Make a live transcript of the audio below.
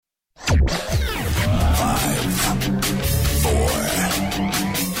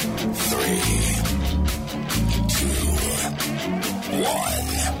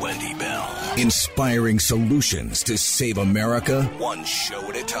Inspiring solutions to save America, one show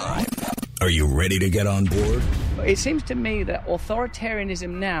at a time. Are you ready to get on board? It seems to me that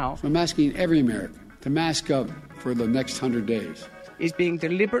authoritarianism now... I'm asking every American to mask up for the next 100 days. ...is being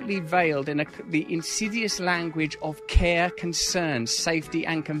deliberately veiled in the insidious language of care, concern, safety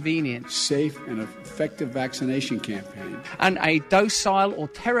and convenience. Safe and effective vaccination campaign. And a docile or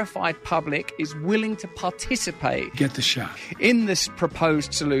terrified public is willing to participate... Get the shot. ...in this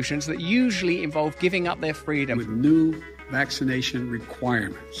proposed solutions that usually involve giving up their freedom. With new vaccination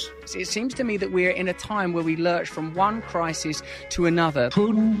requirements. It seems to me that we're in a time where we lurch from one crisis to another.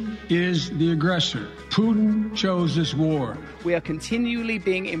 Putin is the aggressor. Putin chose this war. We are continually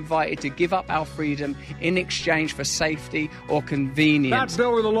being invited to give up our freedom in exchange for safety or convenience. If that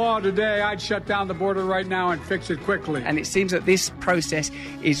bill were the law today, I'd shut down the border right now and fix it quickly. And it seems that this process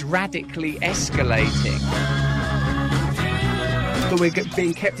is radically escalating. But we're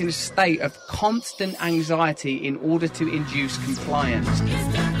being kept in a state of constant anxiety in order to induce compliance.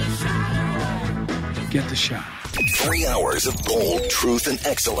 Get the shot. 3 hours of bold truth and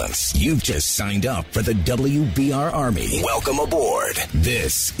excellence. You've just signed up for the WBR Army. Welcome aboard.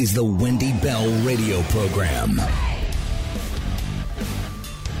 This is the Wendy Bell radio program.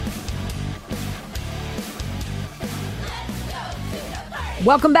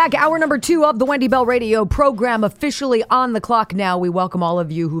 Welcome back. Hour number 2 of the Wendy Bell radio program officially on the clock now. We welcome all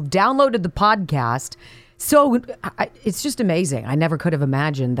of you who've downloaded the podcast. So it's just amazing. I never could have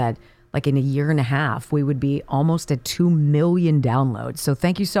imagined that like in a year and a half, we would be almost at 2 million downloads. So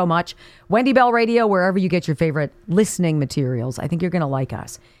thank you so much. Wendy Bell Radio, wherever you get your favorite listening materials. I think you're going to like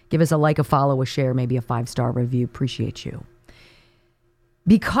us. Give us a like, a follow, a share, maybe a 5-star review. Appreciate you.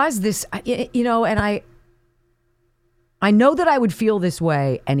 Because this, you know, and I know that I would feel this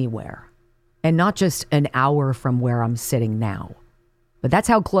way anywhere and not just an hour from where I'm sitting now. But that's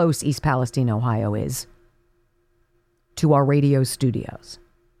how close East Palestine, Ohio is to our radio studios.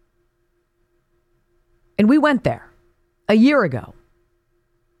 And we went there a year ago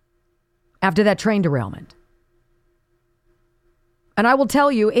after that train derailment. And I will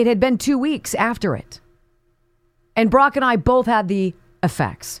tell you, it had been 2 weeks after it. And Brock and I both had the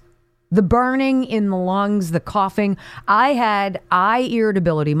effects. The burning in the lungs, the coughing. I had eye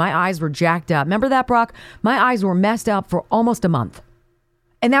irritability. My eyes were jacked up. Remember that, Brock? My eyes were messed up for almost a month.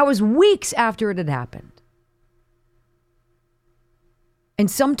 And that was weeks after it had happened. And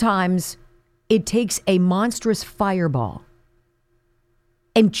sometimes it takes a monstrous fireball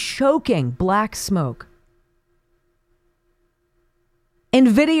and choking black smoke and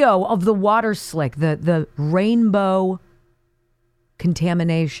video of the water slick, the rainbow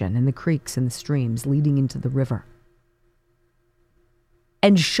contamination in the creeks and the streams leading into the river,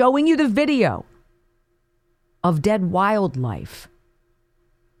 and showing you the video of dead wildlife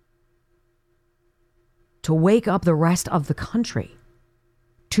to wake up the rest of the country,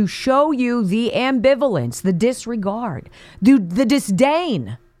 to show you the ambivalence, the disregard, the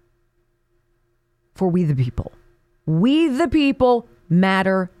disdain for we the people. We the people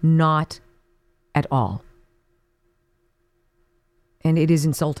matter not at all. And it is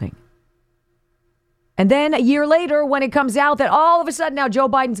insulting. And then a year later, when it comes out that all of a sudden now Joe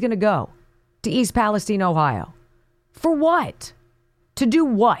Biden's going to go to East Palestine, Ohio. For what? To do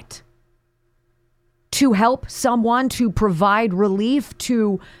what? To help someone, to provide relief,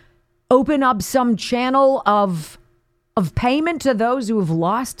 to open up some channel of payment to those who have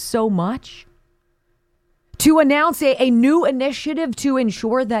lost so much? To announce a new initiative to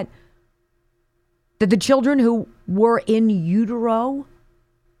ensure that the children who were in utero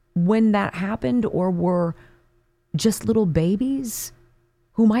when that happened, or were just little babies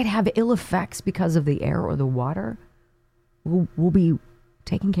who might have ill effects because of the air or the water, will be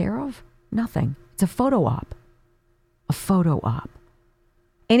taken care of? Nothing. It's a photo op. A photo op.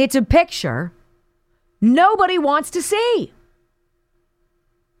 And it's a picture nobody wants to see.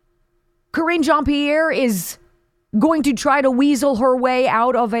 Karine Jean-Pierre is going to try to weasel her way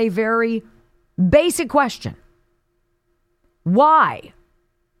out of a very basic question. Why?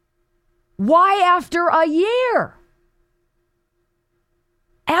 Why after a year?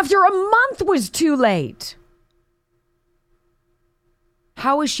 After a month was too late.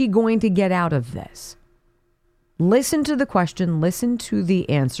 How is she going to get out of this? Listen to the question, listen to the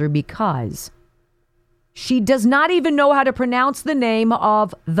answer, because she does not even know how to pronounce the name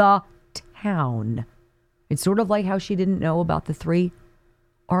of the town. It's sort of like how she didn't know about the 3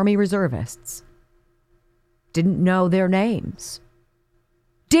 Army reservists. Didn't know their names.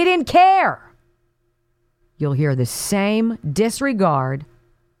 Didn't care. You'll hear the same disregard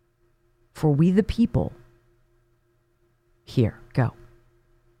for we the people. Here, go.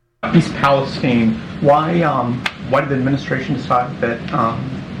 East Palestine, why did the administration decide that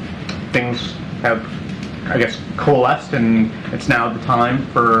things have, I guess, coalesced and it's now the time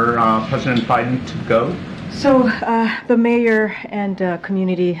for President Biden to go? So the mayor and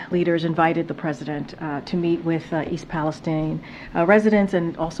community leaders invited the president to meet with East Palestine residents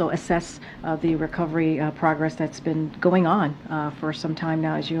and also assess the recovery progress that's been going on for some time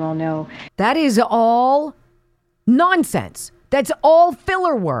now, as you all know. That is all nonsense. That's all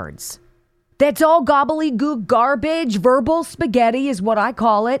filler words. That's all gobbledygook garbage. Verbal spaghetti is what I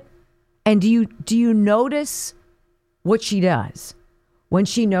call it. And do you notice what she does when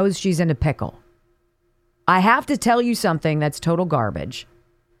she knows she's in a pickle? I have to tell you something that's total garbage.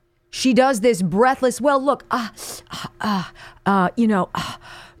 She does this breathless, well, look, as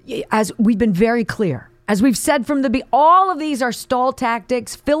we've been very clear, as we've said from the beginning, all of these are stall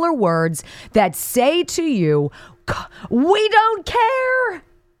tactics, filler words that say to you, we don't care.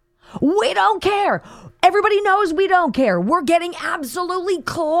 We don't care. Everybody knows we don't care. We're getting absolutely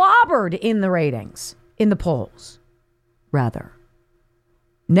clobbered in the ratings, in the polls, rather.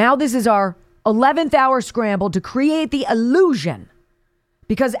 Now this is our 11th hour scramble to create the illusion,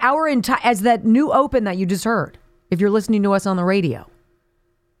 because our as that new open that you just heard, if you're listening to us on the radio,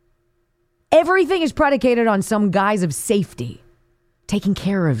 everything is predicated on some guise of safety, taking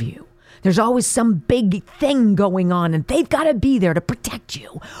care of you. There's always some big thing going on and they've got to be there to protect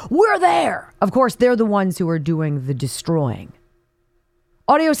you. We're there. Of course, they're the ones who are doing the destroying.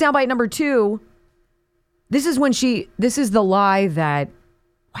 Audio soundbite number 2. This is the lie that,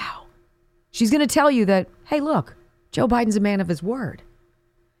 wow, she's going to tell you that, hey, look, Joe Biden's a man of his word.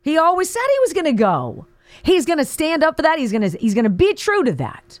 He always said he was going to go. He's going to stand up for that. He's going to be true to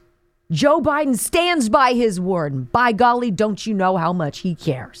that. Joe Biden stands by his word. And by golly, don't you know how much he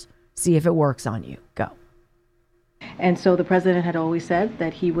cares? See if it works on you. Go. And so the president had always said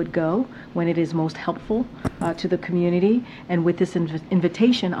that he would go when it is most helpful to the community. And with this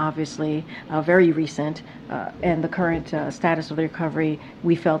invitation, obviously, very recent, and the current status of the recovery,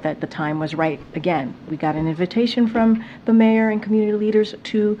 we felt that the time was right. Again, we got an invitation from the mayor and community leaders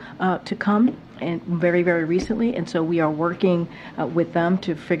to come, and very, very recently. And so we are working with them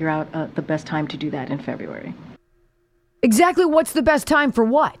to figure out the best time to do that in February. Exactly what's the best time for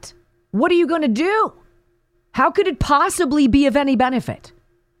what? What are you going to do? How could it possibly be of any benefit?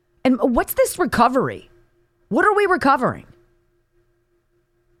 And what's this recovery? What are we recovering?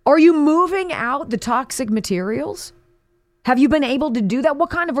 Are you moving out the toxic materials? Have you been able to do that? What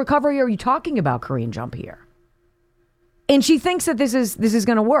kind of recovery are you talking about, Karine Jean-Pierre? And she thinks that this is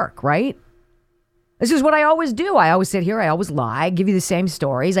going to work, right? This is what I always do. I always sit here. I always lie. I give you the same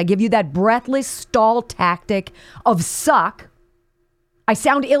stories. I give you that breathless stall tactic of suck. I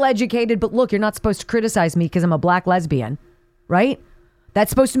sound ill-educated, but look, you're not supposed to criticize me because I'm a black lesbian, right? That's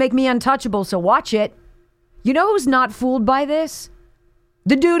supposed to make me untouchable, so watch it. You know who's not fooled by this?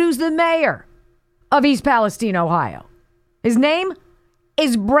 The dude who's the mayor of East Palestine, Ohio. His name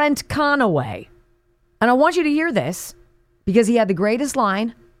is Brent Conaway. And I want you to hear this because he had the greatest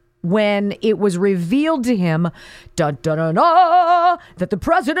line when it was revealed to him, dun, dun, dun, dun, that the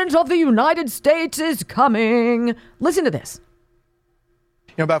president of the United States is coming. Listen to this.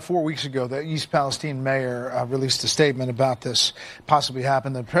 You know, about 4 weeks ago, the East Palestine mayor released a statement about this possibly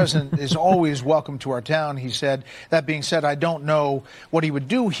happening. The president is always welcome to our town, he said. That being said, I don't know what he would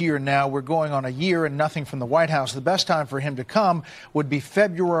do here now. We're going on a year and nothing from the White House. The best time for him to come would be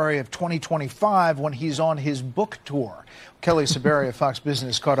February of 2025 when he's on his book tour. Kelly Saberi of Fox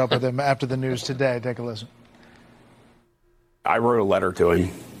Business caught up with him after the news today. Take a listen. I wrote a letter to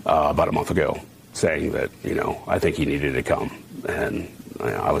him about a month ago saying that, I think he needed to come. And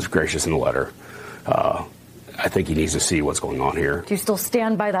I was gracious in the letter. I think he needs to see what's going on here. Do you still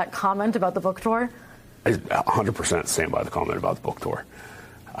stand by that comment about the book tour? I 100% stand by the comment about the book tour.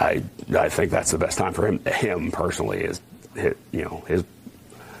 I think that's the best time for him personally is, his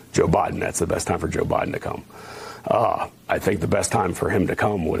Joe Biden. That's the best time for Joe Biden to come. I think the best time for him to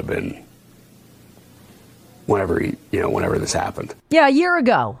come would have been whenever this happened. Yeah, a year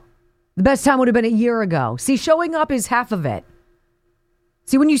ago. The best time would have been a year ago. See, showing up is half of it.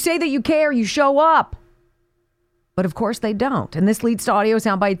 See, when you say that you care, you show up. But of course they don't. And this leads to audio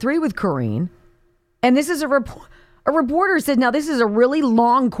soundbite 3 with Karine. And this is a reporter said, now this is a really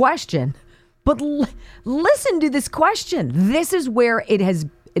long question, but listen to this question. This is where it has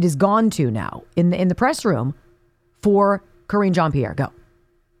gone to now in the press room for Karine Jean-Pierre. Go.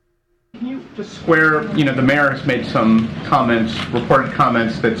 Can you just square, the mayor has made some reported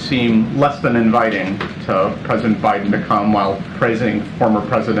comments that seem less than inviting to President Biden to come while praising former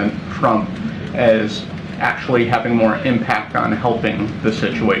President Trump as actually having more impact on helping the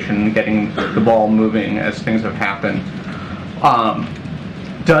situation, getting the ball moving as things have happened.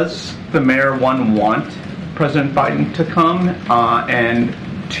 Does the mayor, one, want President Biden to come? And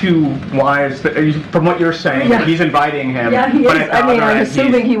two, why is from what you're saying, that he's inviting him? Yeah, he but is. I'm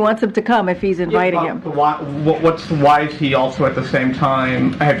assuming he wants him to come if he's inviting him. Why is he also at the same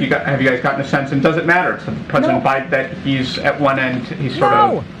time? Have you guys gotten a sense? And does it matter to President Biden that he's at one end, he's sort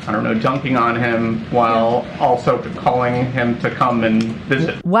of, I don't know, dunking on him while also calling him to come and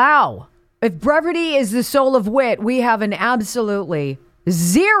visit? Wow. If brevity is the soul of wit, we have an absolutely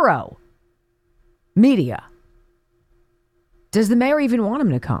zero media. Does the mayor even want him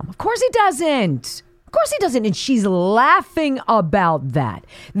to come? Of course he doesn't. Of course he doesn't. And she's laughing about that.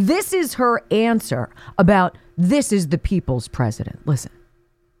 This is her answer about this is the people's president. Listen.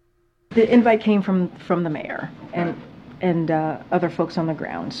 The invite came from the mayor and other folks on the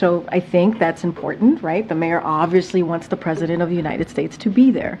ground. So I think that's important, right? The mayor obviously wants the president of the United States to be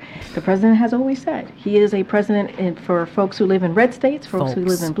there. The president has always said he is a president for folks who live in red states, folks who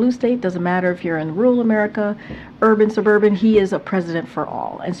live in blue state. Doesn't matter if you're in rural America, urban, suburban, he is a president for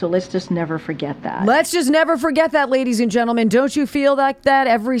all. And so let's just never forget that. Let's just never forget that, ladies and gentlemen. Don't you feel like that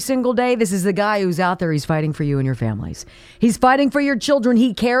every single day? This is the guy who's out there. He's fighting for you and your families. He's fighting for your children.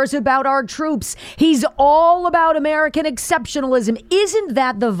 He cares about our troops. He's all about American exceptionalism. Isn't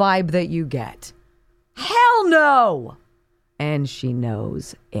that the vibe that you get? Hell no. And she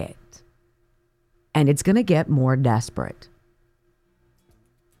knows it. And it's going to get more desperate.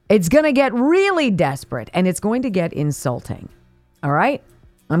 It's going to get really desperate, and it's going to get insulting. All right?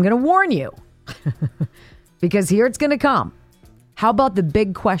 I'm going to warn you. Because here it's going to come. How about the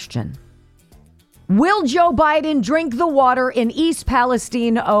big question? Will Joe Biden drink the water in East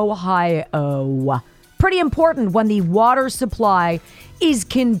Palestine, Ohio? Pretty important when the water supply is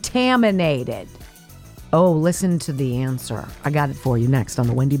contaminated. Oh, listen to the answer. I got it for you next on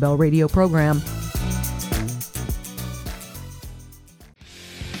the Wendy Bell Radio program.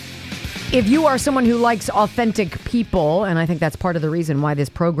 If you are someone who likes authentic people, and I think that's part of the reason why this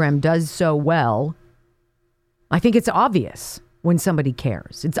program does so well, I think it's obvious when somebody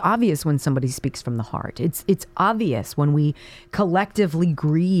cares. It's obvious when somebody speaks from the heart. It's obvious when we collectively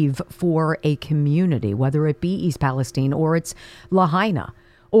grieve for a community, whether it be East Palestine or it's Lahaina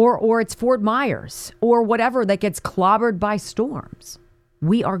or it's Fort Myers or whatever that gets clobbered by storms.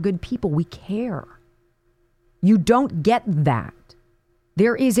 We are good people. We care. You don't get that.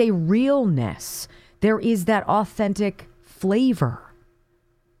 There is a realness. There is that authentic flavor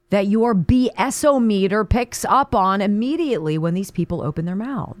that your BSO-meter picks up on immediately when these people open their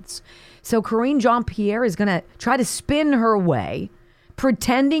mouths. So Karine Jean-Pierre is going to try to spin her way,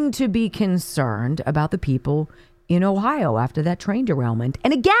 pretending to be concerned about the people in Ohio after that train derailment.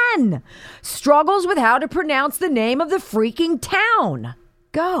 And again, struggles with how to pronounce the name of the freaking town.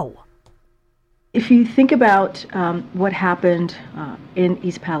 Go. If you think about what happened in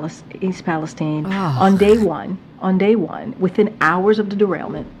East Palestine on day one, within hours of the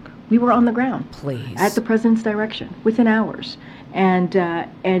derailment, we were on the ground. Please. At the president's direction, within hours. And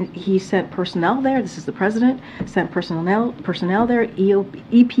he sent personnel there. This is the president. Sent personnel there.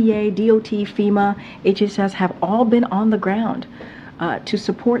 EPA, DOT, FEMA, HHS have all been on the ground to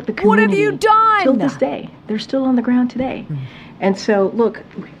support the community. What have you done? Till this day. They're still on the ground today. And so, look,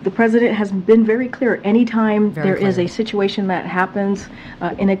 the president has been very clear. Anytime there is a situation that happens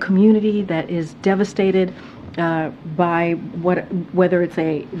in a community that is devastated by whether it's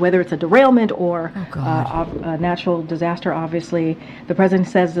a derailment or a natural disaster, obviously, the president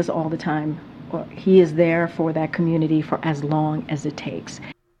says this all the time. He is there for that community for as long as it takes.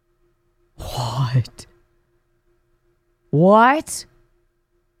 What?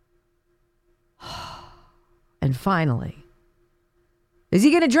 And finally, is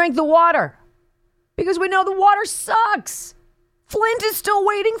he going to drink the water? Because we know the water sucks. Flint is still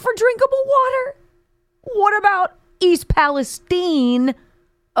waiting for drinkable water. What about East Palestine,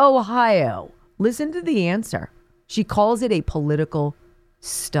 Ohio? Listen to the answer. She calls it a political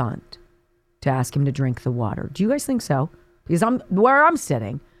stunt to ask him to drink the water. Do you guys think so? Because where I'm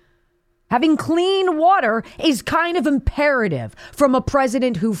sitting, having clean water is kind of imperative from a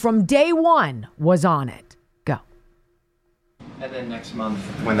president who from day one was on it. And then next month,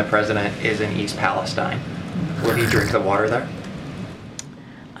 when the president is in East Palestine, will he drink the water there?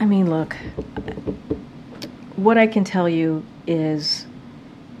 I mean, look, what I can tell you is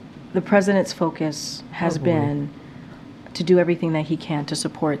the president's focus has been to do everything that he can to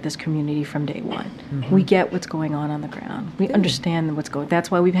support this community from day one. Mm-hmm. We get what's going on the ground. We understand what's going on. That's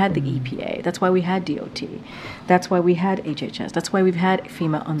why we've had the EPA. That's why we had DOT. That's why we had HHS. That's why we've had FEMA on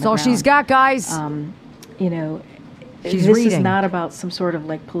the ground. That's all she's got, guys. She's this reading. is not about some sort of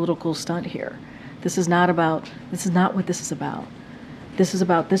like political stunt here. This is not what this is about. This is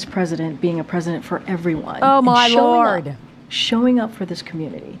about this president being a president for everyone. Oh, my Lord. Showing up for this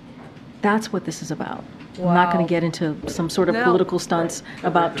community. That's what this is about. Wow. I'm not going to get into some sort of political stunts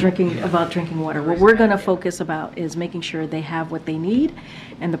about drinking water. What we're going to focus about is making sure they have what they need.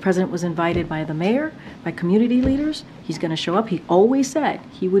 And the president was invited by the mayor, by community leaders. He's going to show up. He always said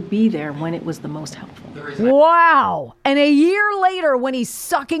he would be there when it was the most helpful. Wow. And a year later, when he's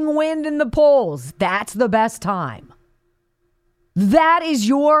sucking wind in the polls, that's the best time. That is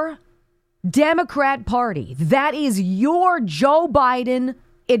your Democrat Party. That is your Joe Biden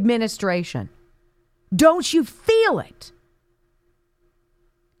administration. Don't you feel it?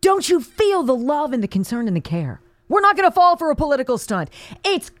 Don't you feel the love and the concern and the care? We're not going to fall for a political stunt.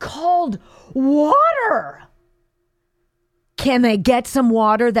 It's called water. Can they get some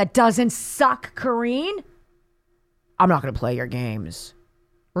water that doesn't suck, Karine? I'm not going to play your games.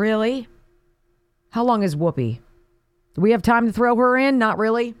 Really? How long is Whoopi? Do we have time to throw her in? Not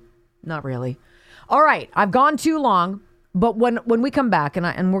really. Not really. All right. I've gone too long. But when we come back,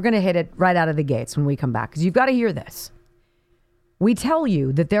 and we're going to hit it right out of the gates when we come back, because you've got to hear this. We tell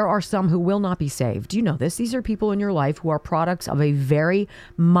you that there are some who will not be saved. Do you know this? These are people in your life who are products of a very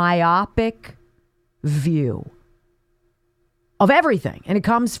myopic view of everything. And it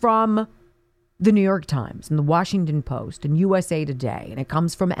comes from the New York Times and the Washington Post and USA Today. And it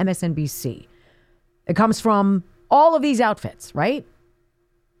comes from MSNBC. It comes from all of these outfits, right?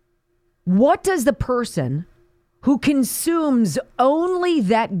 What does the person who consumes only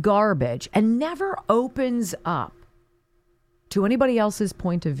that garbage and never opens up to anybody else's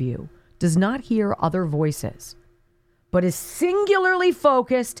point of view, does not hear other voices, but is singularly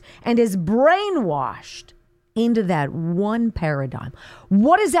focused and is brainwashed into that one paradigm?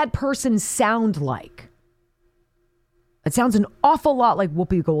 What does that person sound like? It sounds an awful lot like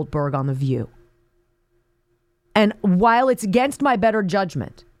Whoopi Goldberg on The View. And while it's against my better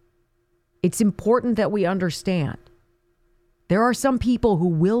judgment, it's important that we understand there are some people who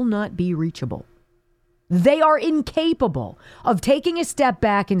will not be reachable. They are incapable of taking a step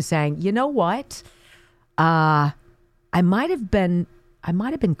back and saying, you know what? I might have been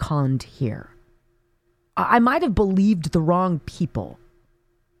conned here. I might have believed the wrong people.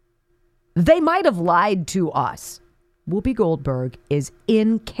 They might have lied to us. Whoopi Goldberg is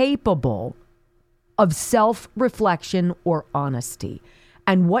incapable of self-reflection or honesty.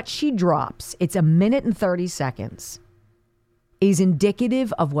 And what she drops, it's 1 minute and 30 seconds, is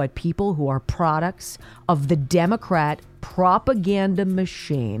indicative of what people who are products of the Democrat propaganda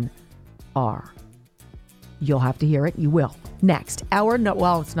machine are. You'll have to hear it. You will. Next hour. No,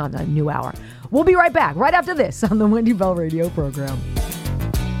 well, it's not a new hour. We'll be right back right after this on the Wendy Bell Radio program.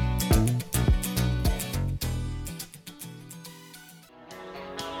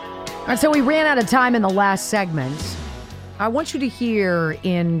 All right, so we ran out of time in the last segment. I want you to hear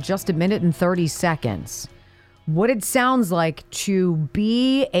in just 1 minute and 30 seconds what it sounds like to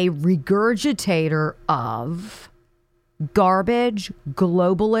be a regurgitator of garbage,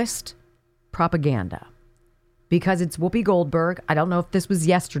 globalist propaganda. Because it's Whoopi Goldberg. I don't know if this was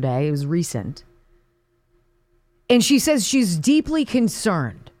yesterday. It was recent. And she says she's deeply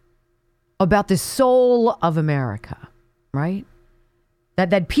concerned about the soul of America, right?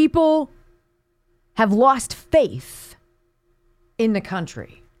 That people have lost faith in the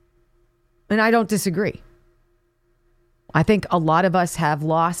country. And I don't disagree. I think a lot of us have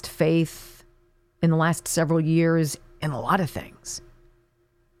lost faith in the last several years in a lot of things.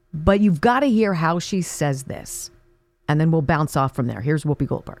 But you've got to hear how she says this, and then we'll bounce off from there. Here's Whoopi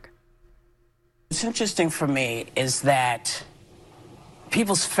Goldberg. What's interesting for me is that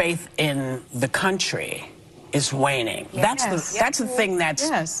people's faith in the country is waning. Yes. That's the thing that's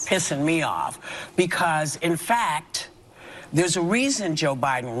pissing me off, because in fact, there's a reason Joe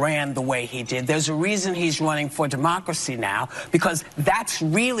Biden ran the way he did. There's a reason he's running for democracy now, because that's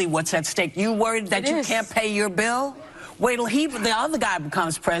really what's at stake. You worried that you can't pay your bill? Wait till the other guy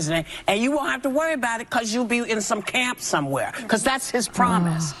becomes president, and you won't have to worry about it because you'll be in some camp somewhere, because that's his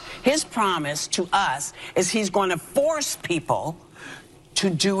promise. His promise to us is he's going to force people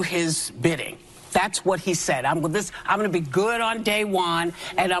to do his bidding. That's what he said. I'm going to be good on day one,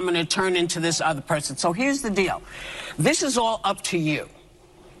 and I'm going to turn into this other person. So here's the deal. This is all up to you.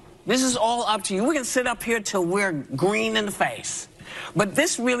 This is all up to you. We can sit up here till we're green in the face. But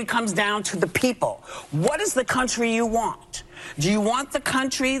this really comes down to the people. What is the country you want? Do you want the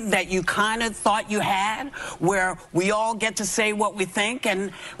country that you kind of thought you had, where we all get to say what we think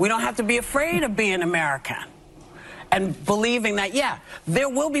and we don't have to be afraid of being American? and believing that, yeah, there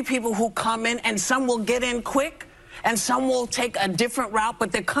will be people who come in and some will get in quick and some will take a different route,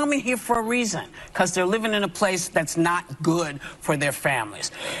 but they're coming here for a reason because they're living in a place that's not good for their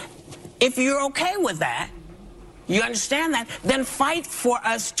families. If you're okay with that, you understand that, then fight for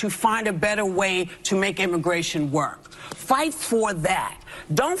us to find a better way to make immigration work. Fight for that.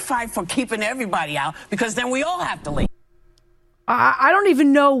 Don't fight for keeping everybody out because then we all have to leave. I don't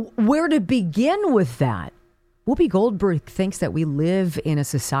even know where to begin with that. Whoopi Goldberg thinks that we live in a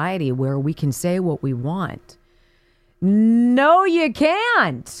society where we can say what we want. No, you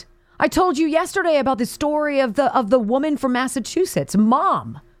can't. I told you yesterday about the story of the woman from Massachusetts,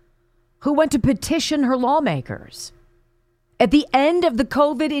 mom, who went to petition her lawmakers. At the end of the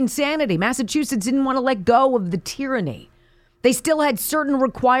COVID insanity, Massachusetts didn't want to let go of the tyranny. They still had certain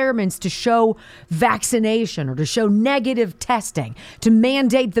requirements to show vaccination or to show negative testing, to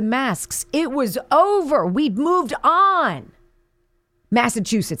mandate the masks. It was over. We'd moved on.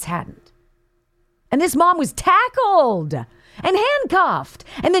 Massachusetts hadn't. And this mom was tackled and handcuffed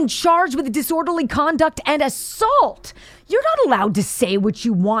and then charged with disorderly conduct and assault. You're not allowed to say what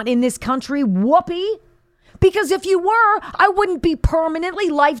you want in this country, Whoopi. Because if you were, I wouldn't be permanently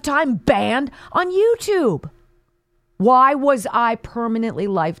lifetime banned on YouTube. Why was I permanently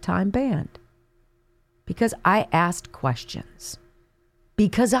lifetime banned? Because I asked questions.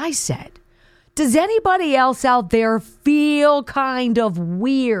 Because I said, does anybody else out there feel kind of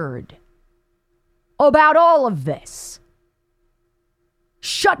weird about all of this?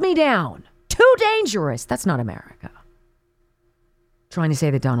 Shut me down. Too dangerous. That's not America. Trying to say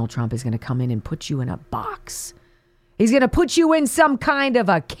that Donald Trump is going to come in and put you in a box. He's going to put you in some kind of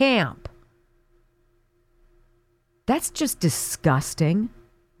a camp. That's just disgusting,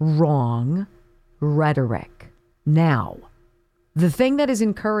 wrong rhetoric. Now, the thing that is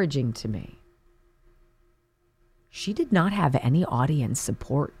encouraging to me, she did not have any audience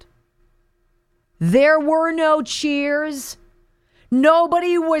support. There were no cheers.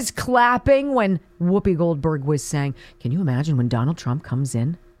 Nobody was clapping when Whoopi Goldberg was saying, can you imagine when Donald Trump comes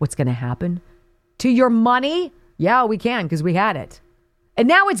in, what's going to happen to your money? Yeah, we can because we had it. And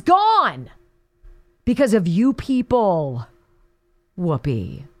now it's gone. Because of you people,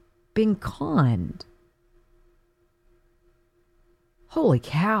 Whoopi, being conned. Holy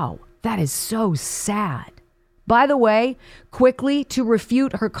cow, that is so sad. By the way, quickly to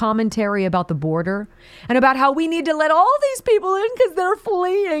refute her commentary about the border and about how we need to let all these people in because they're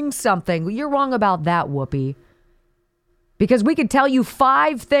fleeing something. You're wrong about that, Whoopi. Because we could tell you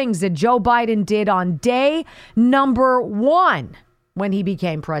 5 things that Joe Biden did on day number 1. When he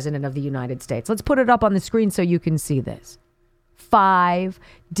became president of the United States. Let's put it up on the screen so you can see this. 5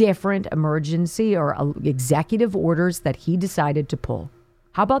 different emergency or executive orders that he decided to pull.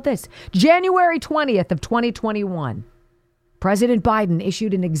 How about this? January 20th of 2021, President Biden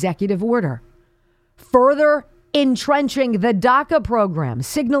issued an executive order further entrenching the DACA program,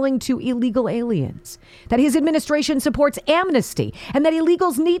 signaling to illegal aliens that his administration supports amnesty and that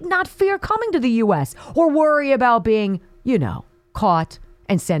illegals need not fear coming to the U.S. or worry about being, caught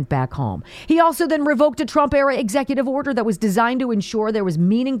and sent back home. He also then revoked a Trump-era executive order that was designed to ensure there was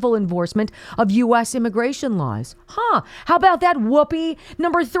meaningful enforcement of U.S. immigration laws. How about that, Whoopi?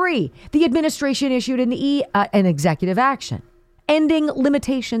 Number 3, the administration issued an executive action ending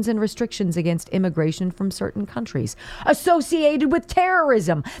limitations and restrictions against immigration from certain countries associated with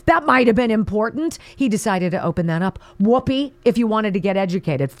terrorism. That might have been important. He decided to open that up. Whoopi, if you wanted to get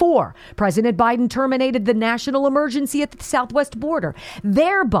educated. 4, President Biden terminated the national emergency at the southwest border,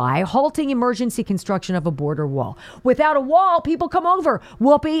 thereby halting emergency construction of a border wall. Without a wall, people come over.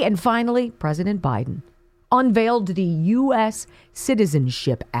 Whoopi. And finally, President Biden unveiled the U.S.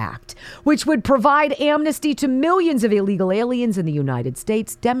 Citizenship Act, which would provide amnesty to millions of illegal aliens in the United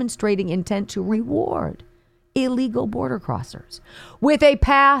States, demonstrating intent to reward illegal border crossers with a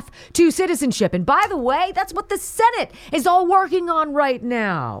path to citizenship. And by the way, that's what the Senate is all working on right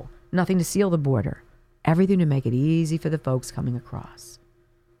now. Nothing to seal the border. Everything to make it easy for the folks coming across.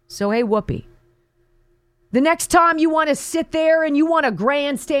 So, hey, Whoopi, the next time you want to sit there and you want to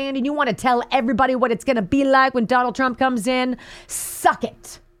grandstand and you want to tell everybody what it's going to be like when Donald Trump comes in, suck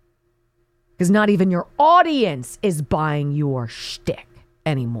it. Because not even your audience is buying your shtick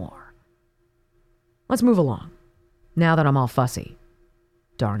anymore. Let's move along. Now that I'm all fussy.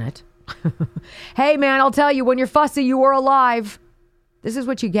 Darn it. Hey, man, I'll tell you, when you're fussy, you are alive. This is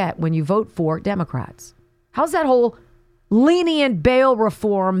what you get when you vote for Democrats. How's that whole lenient bail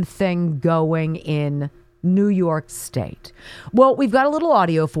reform thing going in New York State? Well, we've got a little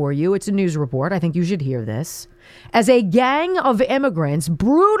audio for you. It's a news report. I think you should hear this. as a gang of immigrants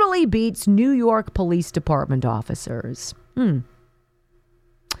brutally beats New York Police Department officers. The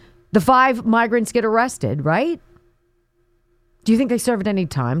 5 migrants get arrested, right? Do you think they served any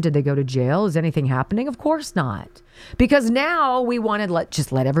time? Did they go to jail? Is anything happening? Of course not. Because now we want to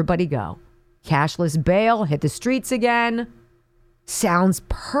just let everybody go. Cashless bail, hit the streets again. Sounds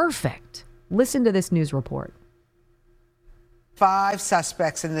perfect. Listen to this news report. 5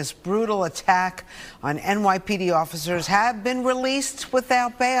 suspects in this brutal attack on NYPD officers have been released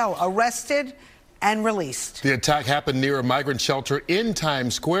without bail, arrested and released. The attack happened near a migrant shelter in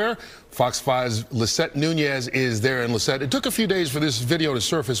Times Square. Fox 5's Lisette Nunez is there. And Lisette, it took a few days for this video to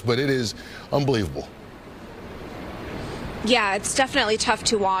surface, but it is unbelievable. Yeah, it's definitely tough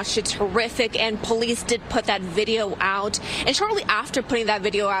to watch. It's horrific, and police did put that video out. And shortly after putting that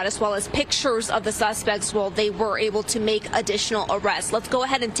video out, as well as pictures of the suspects, well, they were able to make additional arrests. Let's go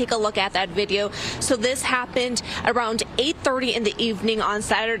ahead and take a look at that video. So this happened around 8:30 in the evening on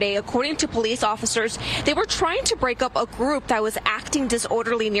Saturday. According to police officers, they were trying to break up a group that was acting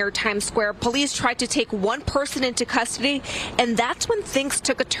disorderly near Times Square. Police tried to take one person into custody, and that's when things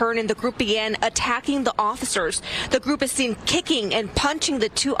took a turn and the group began attacking the officers. The group is seen kicking and punching the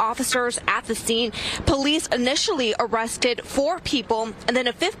 2 officers at the scene. Police initially arrested 4 people and then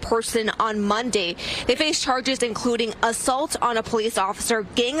a 5th person on Monday. They face charges including assault on a police officer,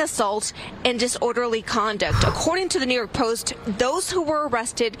 gang assault, and disorderly conduct. According to the New York Post, those who were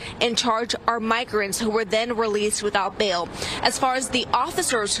arrested and charged are migrants who were then released without bail. As far as the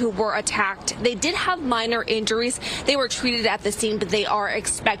officers who were attacked, they did have minor injuries. They were treated at the scene, but they are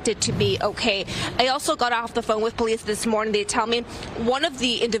expected to be okay. I also got off the phone with police this morning. They tell me one of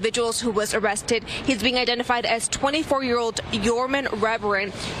the individuals who was arrested, he's being identified as 24-year-old Yorman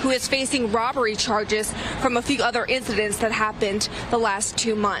Reverend, who is facing robbery charges from a few other incidents that happened the last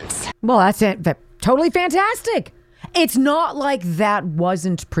 2 months. Well, that's it. Totally fantastic. It's not like that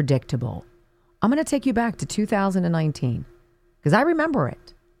wasn't predictable. I'm going to take you back to 2019 because I remember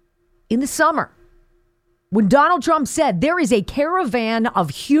it. In the summer, when Donald Trump said there is a caravan of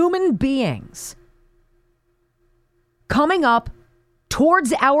human beings coming up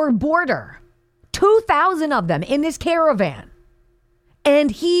towards our border, 2,000 of them in this caravan, and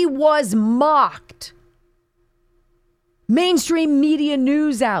he was mocked. Mainstream media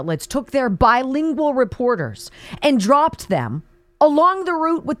news outlets took their bilingual reporters and dropped them along the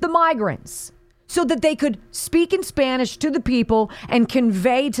route with the migrants so that they could speak in Spanish to the people and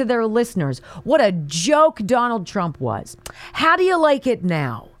convey to their listeners what a joke Donald Trump was. How do you like it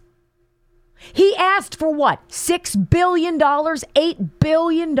now? He asked for what? $6 billion, $8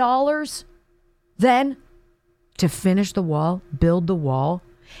 billion then to finish the wall, build the wall.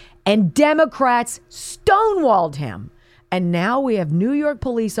 And Democrats stonewalled him. And now we have New York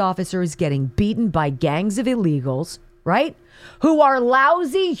police officers getting beaten by gangs of illegals, right? Who are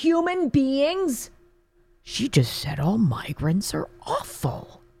lousy human beings. She just said all migrants are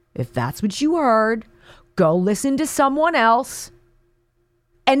awful. If that's what you heard, go listen to someone else.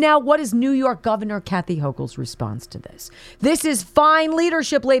 And now what is New York Governor Kathy Hochul's response to this? This is fine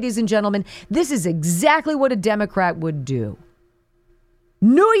leadership, ladies and gentlemen. This is exactly what a Democrat would do.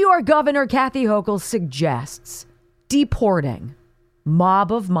 New York Governor Kathy Hochul suggests deporting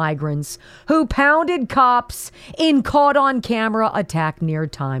mob of migrants who pounded cops in caught-on-camera attack near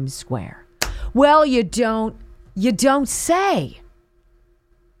Times Square. Well, you don't say.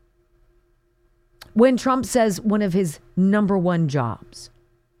 When Trump says one of his number one jobs,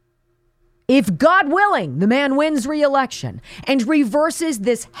 if God willing, the man wins re-election and reverses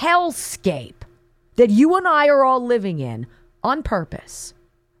this hellscape that you and I are all living in on purpose,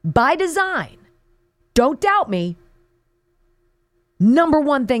 by design, don't doubt me, number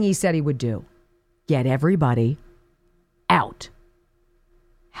one thing he said he would do, get everybody out.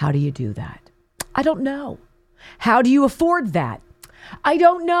 How do you do that? I don't know. How do you afford that? I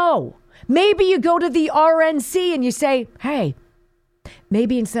don't know. Maybe you go to the RNC and you say, hey,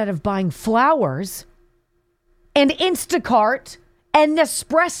 maybe instead of buying flowers and Instacart and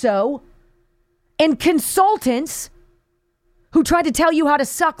Nespresso and consultants who try to tell you how to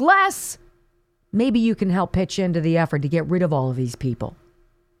suck less, maybe you can help pitch into the effort to get rid of all of these people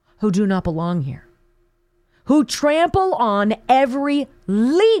who do not belong here, who trample on every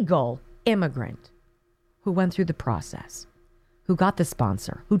legal immigrant who went through the process, who got the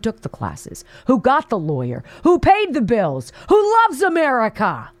sponsor, who took the classes, who got the lawyer, who paid the bills, who loves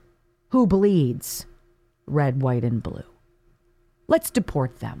America, who bleeds red, white, and blue. Let's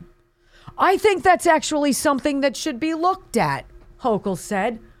deport them. I think that's actually something that should be looked at, Hochul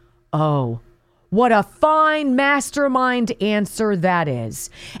said. Oh, What a fine mastermind answer that is.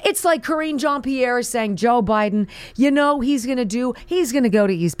 It's like Karine Jean-Pierre saying, Joe Biden, you know, he's going to go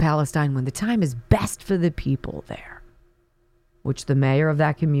to East Palestine when the time is best for the people there. Which the mayor of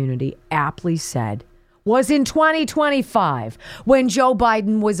that community aptly said was in 2025 when Joe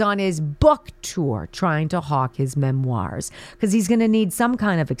Biden was on his book tour trying to hawk his memoirs because he's going to need some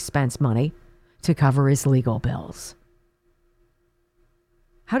kind of expense money to cover his legal bills.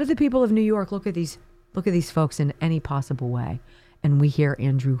 How do the people of New York look at these folks in any possible way? And we hear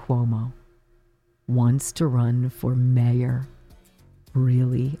Andrew Cuomo wants to run for mayor.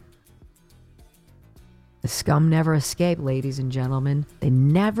 Really? The scum never escape, ladies and gentlemen. They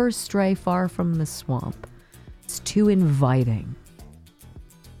never stray far from the swamp. It's too inviting.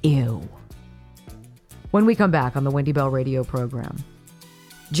 Ew. When we come back on the Wendy Bell radio program,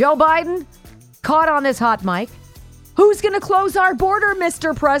 Joe Biden caught on this hot mic. Who's going to close our border,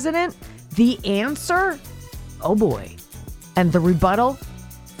 Mr. President? The answer? Oh boy. And the rebuttal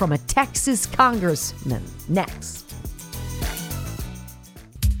from a Texas congressman next.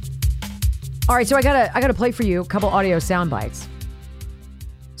 All right, so I gotta play for you a couple audio sound bites.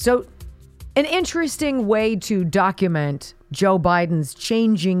 So, an interesting way to document Joe Biden's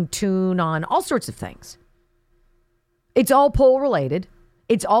changing tune on all sorts of things. It's all poll related.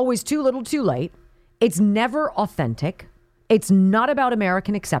 It's always too little, too late. It's never authentic. It's not about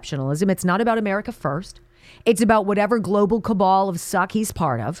American exceptionalism. It's not about America first. It's about whatever global cabal of suck he's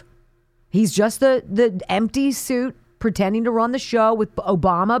part of. He's just the empty suit pretending to run the show with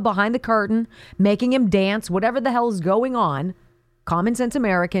Obama behind the curtain, making him dance, whatever the hell is going on. Common sense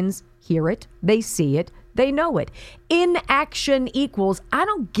Americans hear it. They see it. They know it. Inaction equals, I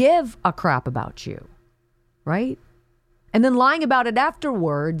don't give a crap about you. Right? And then lying about it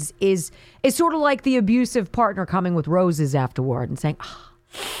afterwards is sort of like the abusive partner coming with roses afterward and saying,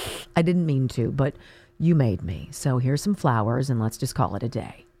 I didn't mean to, but you made me. So here's some flowers and let's just call it a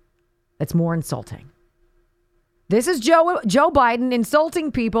day. That's more insulting. This is Joe Biden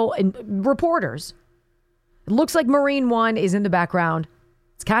insulting people and reporters. It looks like Marine One is in the background.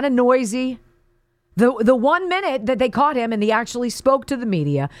 It's kind of noisy. The 1 minute that they caught him and he actually spoke to the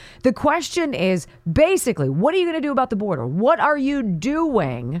media, the question is basically, what are you going to do about the border? What are you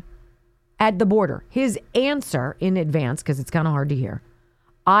doing at the border? His answer in advance, because it's kind of hard to hear,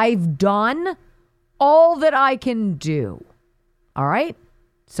 I've done all that I can do. All right?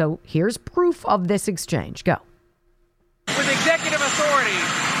 So here's proof of this exchange. Go. With executive authority,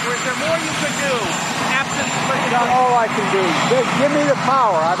 or is there more you could do? Absent Not all I can do. Give me the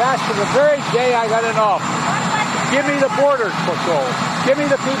power. I've asked for the very day I got in office. Give me the border patrol. Give me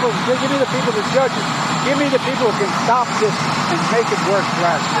the people, the judges. Give me the people who can stop this and make it work for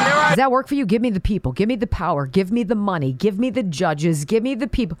us. Does that work for you? Give me the people. Give me the power. Give me the money. Give me the judges. Give me the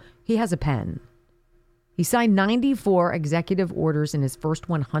people. He has a pen. He signed 94 executive orders in his first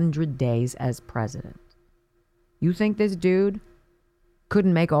 100 days as president. You think this dude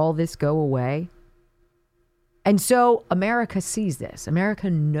couldn't make all this go away? And so America sees this. America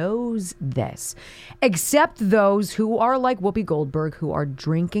knows this. Except those who are like Whoopi Goldberg, who are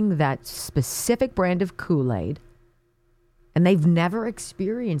drinking that specific brand of Kool-Aid, and they've never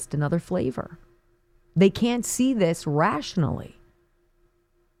experienced another flavor. They can't see this rationally.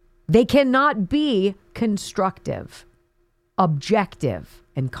 They cannot be constructive, objective,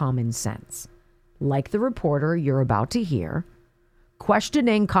 and common sense. Like the reporter you're about to hear,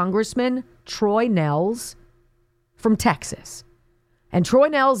 questioning Congressman Troy Nehls from Texas. And Troy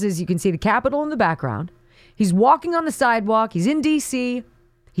Nehls is, you can see the Capitol in the background. He's walking on the sidewalk. He's in D.C.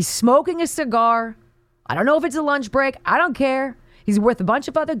 He's smoking a cigar. I don't know if it's a lunch break. I don't care. He's with a bunch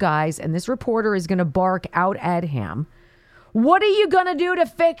of other guys, and this reporter is going to bark out at him. What are you going to do to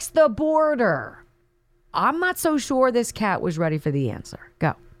fix the border? I'm not so sure this cat was ready for the answer.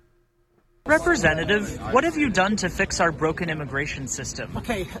 Go. Representative, what have you done to fix our broken immigration system?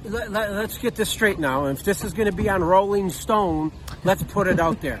 Okay, let's get this straight now. If this is going to be on Rolling Stone, let's put it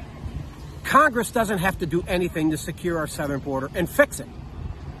out there. Congress doesn't have to do anything to secure our southern border and fix it.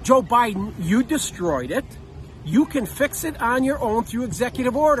 Joe Biden, you destroyed it. You can fix it on your own through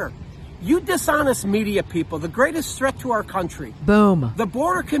executive order. You dishonest media people, the greatest threat to our country. Boom. The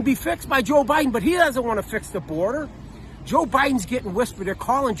border can be fixed by Joe Biden, but he doesn't want to fix the border. Joe Biden's getting whispered. They're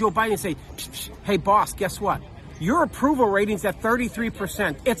calling Joe Biden and say, hey, boss, guess what? Your approval rating's at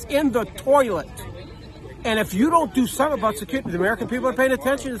 33%. It's in the toilet. And if you don't do something about security, the American people are paying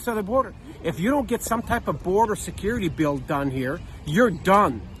attention to the southern border. If you don't get some type of border security bill done here, you're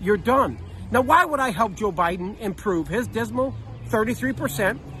done. You're done. Now, why would I help Joe Biden improve his dismal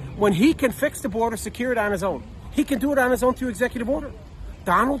 33% when he can fix the border, secure it on his own? He can do it on his own through executive order.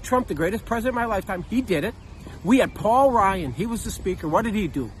 Donald Trump, the greatest president of my lifetime, he did it. We had Paul Ryan. He was the speaker. What did he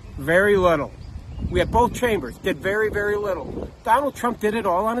do? Very little. We had both chambers. Did very, very little. Donald Trump did it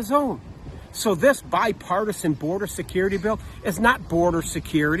all on his own. So this bipartisan border security bill is not border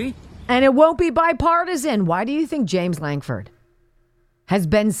security. And it won't be bipartisan. Why do you think James Lankford has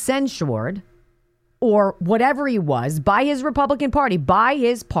been censured, or whatever he was, by his Republican Party, by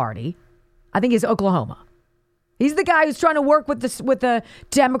his party? I think it's Oklahoma. He's the guy who's trying to work with the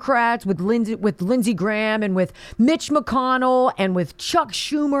Democrats, with Lindsey Graham and with Mitch McConnell and with Chuck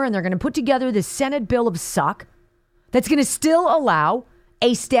Schumer, and they're going to put together this Senate bill of suck that's going to still allow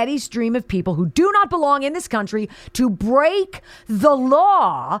a steady stream of people who do not belong in this country to break the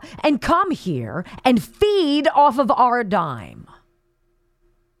law and come here and feed off of our dime.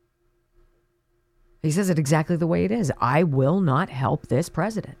 He says it exactly the way it is. I will not help this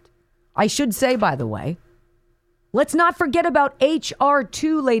president. I should say, by the way, let's not forget about H.R.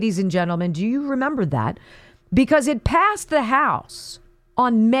 2, ladies and gentlemen. Do you remember that? Because it passed the House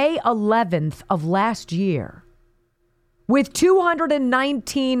on May 11th of last year with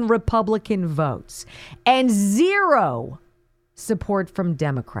 219 Republican votes and 0 support from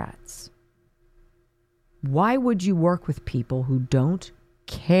Democrats. Why would you work with people who don't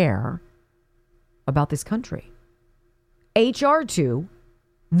care about this country? H.R. 2,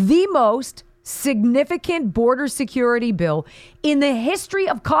 the most significant border security bill in the history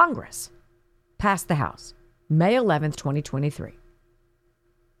of Congress, passed the House May 11th, 2023.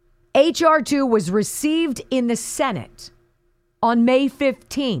 H.R. 2 was received in the Senate on May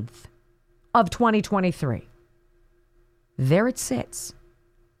 15th of 2023. There it sits.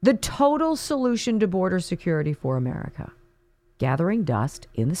 The total solution to border security for America, gathering dust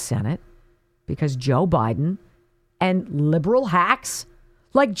in the Senate because Joe Biden and liberal hacks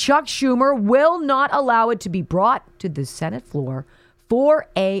like Chuck Schumer will not allow it to be brought to the Senate floor for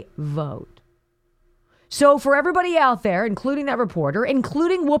a vote. So for everybody out there, including that reporter,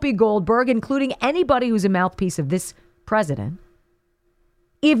 including Whoopi Goldberg, including anybody who's a mouthpiece of this president,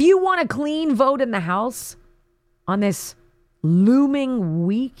 if you want a clean vote in the House on this looming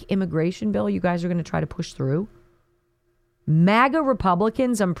weak immigration bill you guys are going to try to push through, MAGA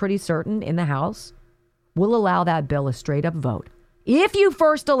Republicans, I'm pretty certain, in the House will allow that bill a straight up vote. If you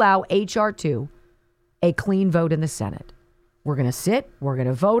first allow H.R. 2 a clean vote in the Senate, we're going to sit, we're going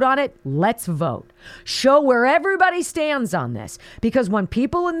to vote on it. Let's vote. Show where everybody stands on this. Because when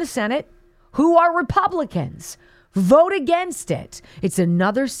people in the Senate who are Republicans vote against it, it's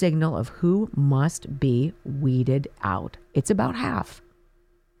another signal of who must be weeded out. It's about half.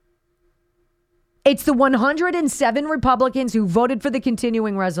 It's the 107 Republicans who voted for the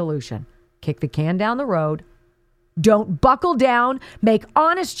continuing resolution. Kick the can down the road. Don't buckle down. Make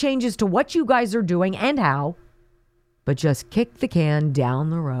honest changes to what you guys are doing and how. But just kick the can down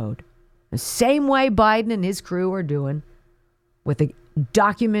the road. The same way Biden and his crew are doing with the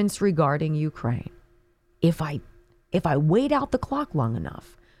documents regarding Ukraine. If I wait out the clock long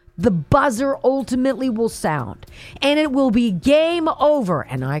enough, the buzzer ultimately will sound. And it will be game over.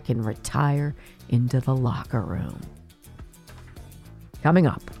 And I can retire into the locker room. Coming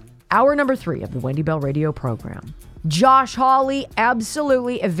up, hour number 3 of the Wendy Bell radio program. Josh Hawley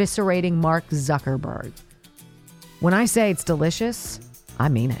absolutely eviscerating Mark Zuckerberg. When I say it's delicious, I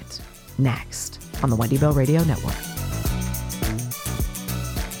mean it. Next on the Wendy Bell Radio Network.